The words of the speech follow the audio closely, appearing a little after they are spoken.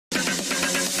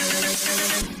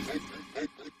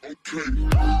Hello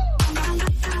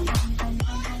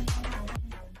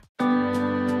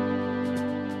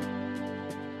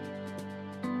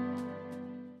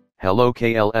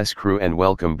KLS crew and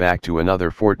welcome back to another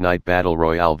Fortnite Battle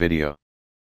Royale video.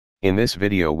 In this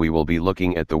video we will be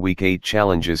looking at the Week 8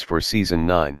 challenges for Season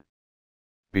 9.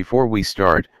 Before we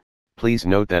start, please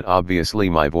note that obviously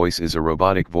my voice is a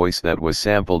robotic voice that was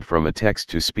sampled from a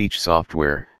text-to-speech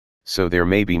software, so there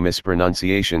may be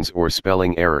mispronunciations or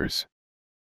spelling errors.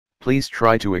 Please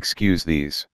try to excuse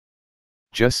these.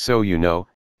 Just so you know,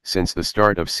 since the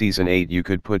start of Season 8 you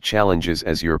could put challenges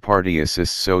as your party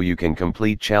assists so you can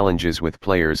complete challenges with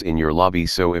players in your lobby,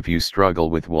 so if you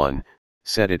struggle with one,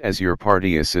 set it as your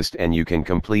party assist and you can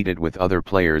complete it with other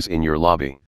players in your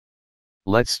lobby.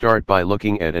 Let's start by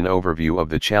looking at an overview of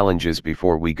the challenges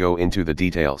before we go into the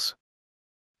details.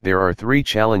 There are 3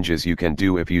 challenges you can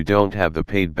do if you don't have the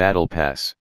paid Battle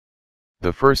Pass.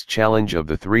 The first challenge of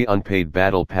the 3 unpaid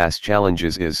Battle Pass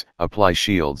challenges is, Apply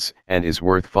Shields, and is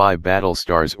worth 5 Battle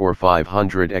Stars or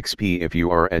 500 XP if you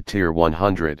are at Tier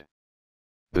 100.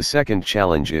 The second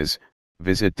challenge is,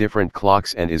 Visit Different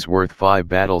Clocks and is worth 5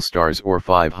 Battle Stars or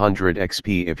 500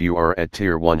 XP if you are at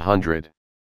Tier 100.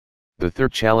 The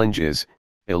third challenge is,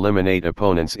 Eliminate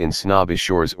Opponents in Snobbish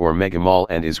Shores or Mega Mall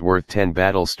and is worth 10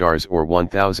 Battle Stars or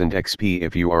 1000 XP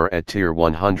if you are at Tier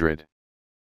 100.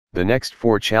 The next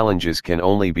 4 challenges can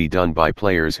only be done by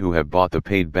players who have bought the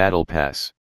paid Battle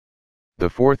Pass. The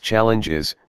fourth challenge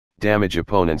is, Damage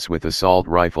Opponents with Assault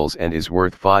Rifles and is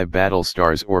worth 5 Battle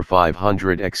Stars or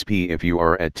 500 XP if you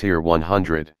are at Tier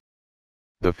 100.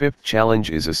 The fifth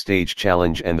challenge is a stage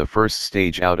challenge and the first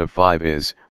stage out of 5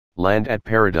 is, Land at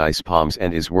Paradise Palms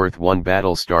and is worth 1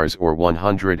 Battle Stars or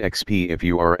 100 XP if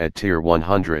you are at Tier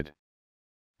 100.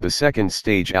 The second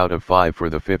stage out of 5 for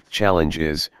the fifth challenge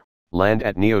is, Land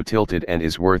at Neo Tilted and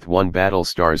is worth 1 Battle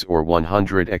Stars or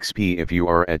 100 XP if you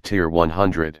are at Tier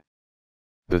 100.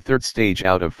 The third stage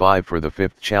out of 5 for the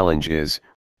fifth challenge is,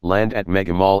 Land at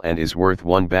Mega Mall and is worth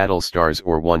 1 Battle Stars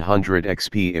or 100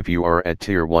 XP if you are at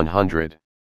Tier 100.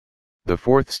 The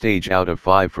fourth stage out of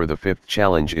 5 for the fifth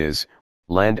challenge is,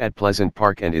 Land at Pleasant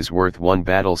Park and is worth 1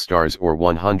 Battle Stars or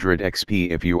 100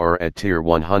 XP if you are at Tier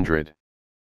 100.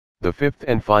 The fifth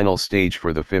and final stage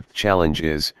for the fifth challenge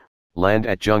is, Land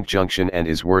at Junk Junction and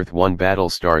is worth 1 Battle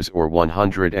Stars or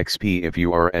 100 XP if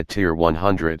you are at Tier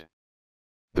 100.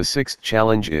 The sixth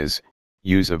challenge is,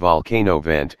 Use a Volcano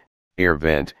Vent, Air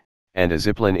Vent, and a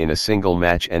Zipline in a single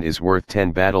match and is worth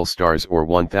 10 Battle Stars or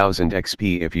 1000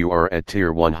 XP if you are at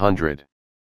Tier 100.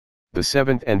 The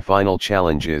seventh and final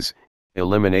challenge is,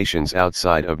 Eliminations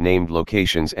outside of named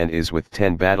locations and is with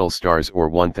 10 Battle Stars or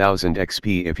 1000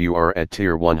 XP if you are at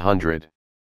Tier 100.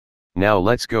 Now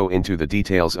let's go into the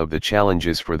details of the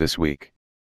challenges for this week.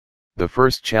 The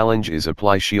first challenge is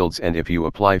Apply Shields, and if you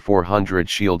apply 400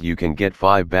 shield you can get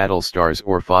 5 Battle Stars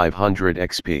or 500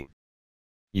 XP.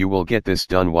 You will get this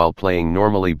done while playing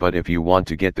normally, but if you want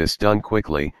to get this done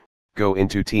quickly, go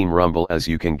into Team Rumble as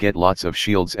you can get lots of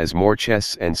shields as more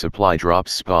chests and supply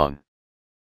drops spawn.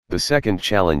 The second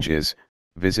challenge is,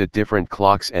 Visit Different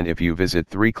Clocks, and if you visit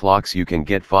 3 clocks you can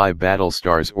get 5 Battle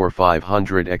Stars or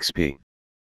 500 XP.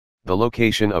 The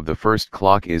location of the first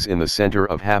clock is in the center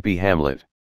of Happy Hamlet.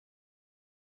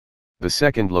 The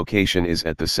second location is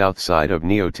at the south side of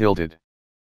Neo Tilted.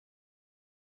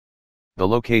 The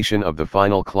location of the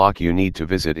final clock you need to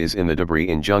visit is in the debris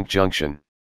in Junk Junction.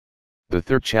 The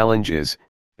third challenge is,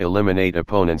 Eliminate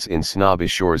Opponents in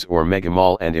Snobbish Shores or Mega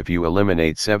Mall, and if you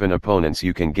eliminate 7 opponents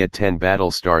you can get 10 Battle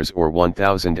Stars or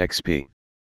 1000 XP.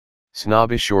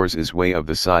 Snobbish Shores is way of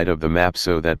the side of the map,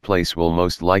 so that place will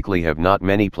most likely have not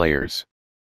many players.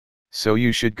 So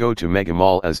you should go to Mega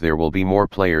Mall as there will be more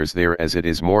players there, as it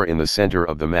is more in the center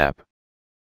of the map.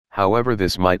 However,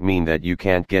 this might mean that you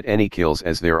can't get any kills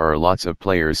as there are lots of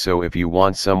players, so if you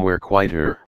want somewhere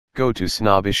quieter, go to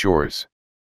Snobbish Shores.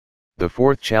 The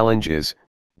fourth challenge is,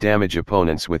 Damage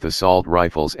Opponents with Assault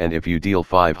Rifles, and if you deal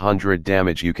 500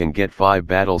 damage you can get 5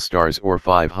 Battle Stars or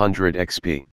 500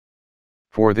 XP.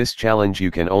 For this challenge you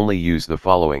can only use the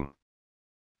following: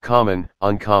 Common,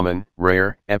 Uncommon,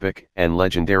 Rare, Epic, and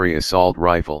Legendary Assault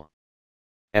Rifle.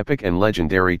 Epic and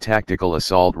Legendary Tactical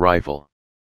Assault Rifle.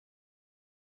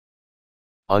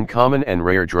 Uncommon and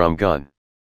Rare Drum Gun.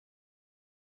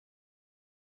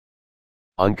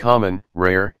 Uncommon,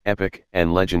 Rare, Epic,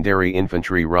 and Legendary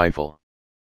Infantry Rifle.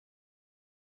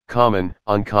 Common,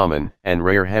 Uncommon, and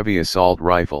Rare Heavy Assault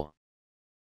Rifle.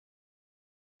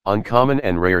 Uncommon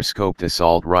and Rare Scoped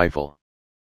Assault Rifle.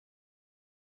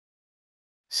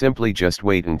 Simply just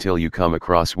wait until you come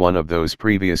across one of those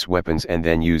previous weapons and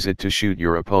then use it to shoot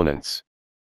your opponents.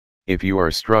 If you are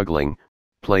struggling,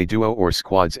 play duo or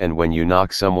squads, and when you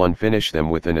knock someone, finish them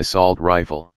with an assault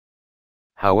rifle.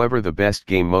 However, the best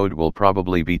game mode will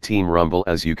probably be Team Rumble,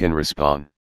 as you can respawn.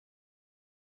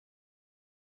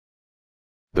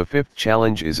 The fifth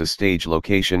challenge is a stage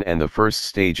location, and the first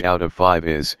stage out of 5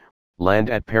 is land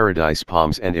at Paradise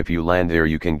Palms, and if you land there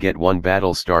you can get 1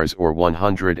 battle stars or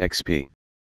 100 XP.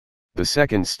 The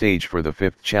second stage for the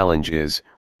fifth challenge is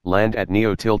land at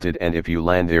Neo Tilted, and if you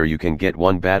land there you can get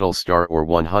 1 battle star or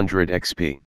 100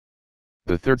 XP.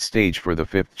 The third stage for the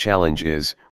fifth challenge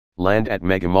is land at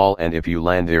Mega Mall, and if you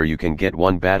land there you can get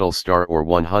 1 battle star or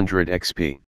 100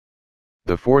 XP.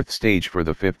 The fourth stage for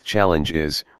the fifth challenge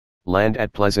is land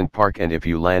at Pleasant Park, and if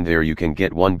you land there you can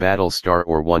get 1 battle star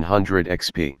or 100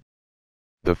 XP.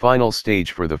 The final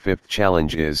stage for the fifth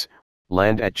challenge is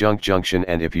land at Junk Junction,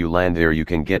 and if you land there you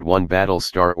can get 1 battle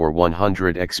star or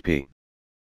 100 XP.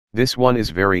 This one is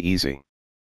very easy.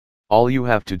 All you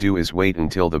have to do is wait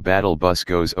until the battle bus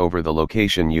goes over the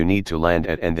location you need to land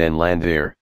at and then land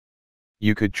there.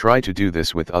 You could try to do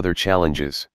this with other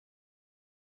challenges.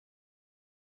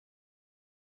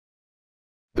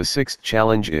 The sixth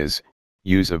challenge is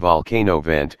use a volcano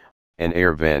vent, an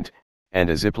air vent, and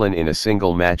a zipline in a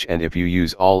single match, and if you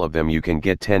use all of them you can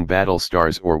get 10 battle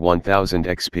stars or 1000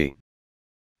 XP.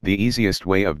 The easiest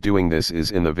way of doing this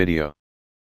is in the video.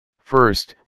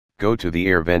 First, go to the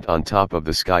air vent on top of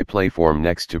the sky platform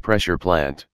next to pressure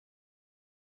plant.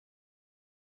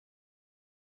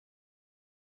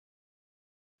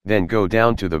 Then go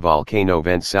down to the volcano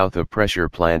vent south of pressure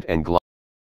plant and glide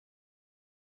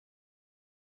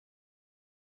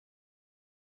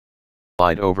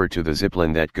over to the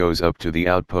zipline that goes up to the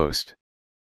outpost.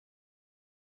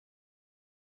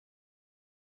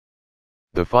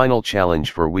 The final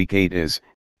challenge for week 8 is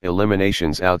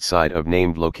eliminations outside of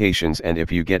named locations, and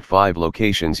if you get 5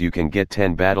 locations you can get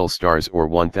 10 battle stars or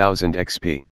 1000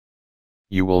 XP.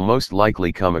 You will most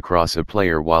likely come across a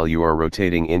player while you are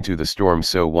rotating into the storm,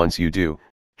 so once you do,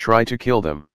 try to kill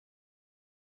them.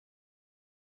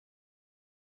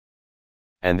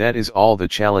 And that is all the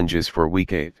challenges for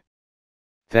week 8.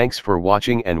 Thanks for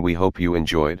watching, and we hope you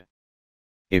enjoyed.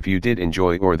 If you did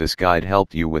enjoy or this guide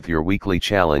helped you with your weekly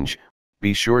challenge,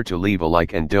 be sure to leave a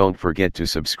like and don't forget to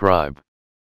subscribe.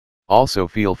 Also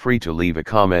feel free to leave a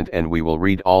comment and we will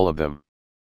read all of them.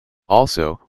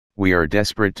 Also, we are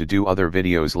desperate to do other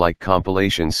videos like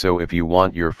compilations, so if you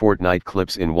want your Fortnite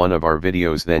clips in one of our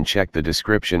videos, then check the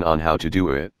description on how to do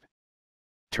it.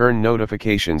 Turn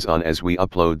notifications on as we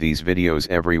upload these videos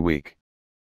every week.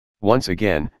 Once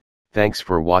again, thanks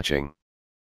for watching.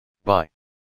 Bye.